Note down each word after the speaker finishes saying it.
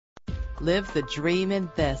Live the dream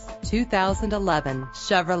in this 2011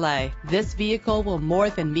 Chevrolet. This vehicle will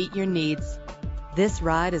more than meet your needs. This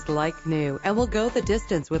ride is like new and will go the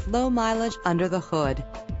distance with low mileage under the hood.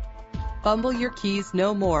 Fumble your keys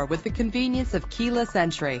no more with the convenience of keyless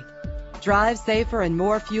entry. Drive safer and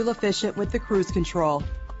more fuel efficient with the cruise control.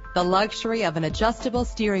 The luxury of an adjustable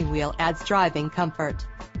steering wheel adds driving comfort.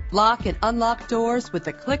 Lock and unlock doors with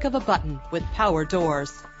the click of a button with power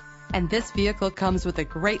doors. And this vehicle comes with a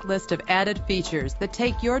great list of added features that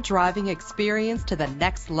take your driving experience to the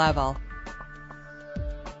next level.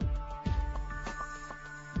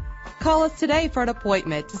 Call us today for an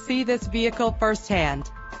appointment to see this vehicle firsthand.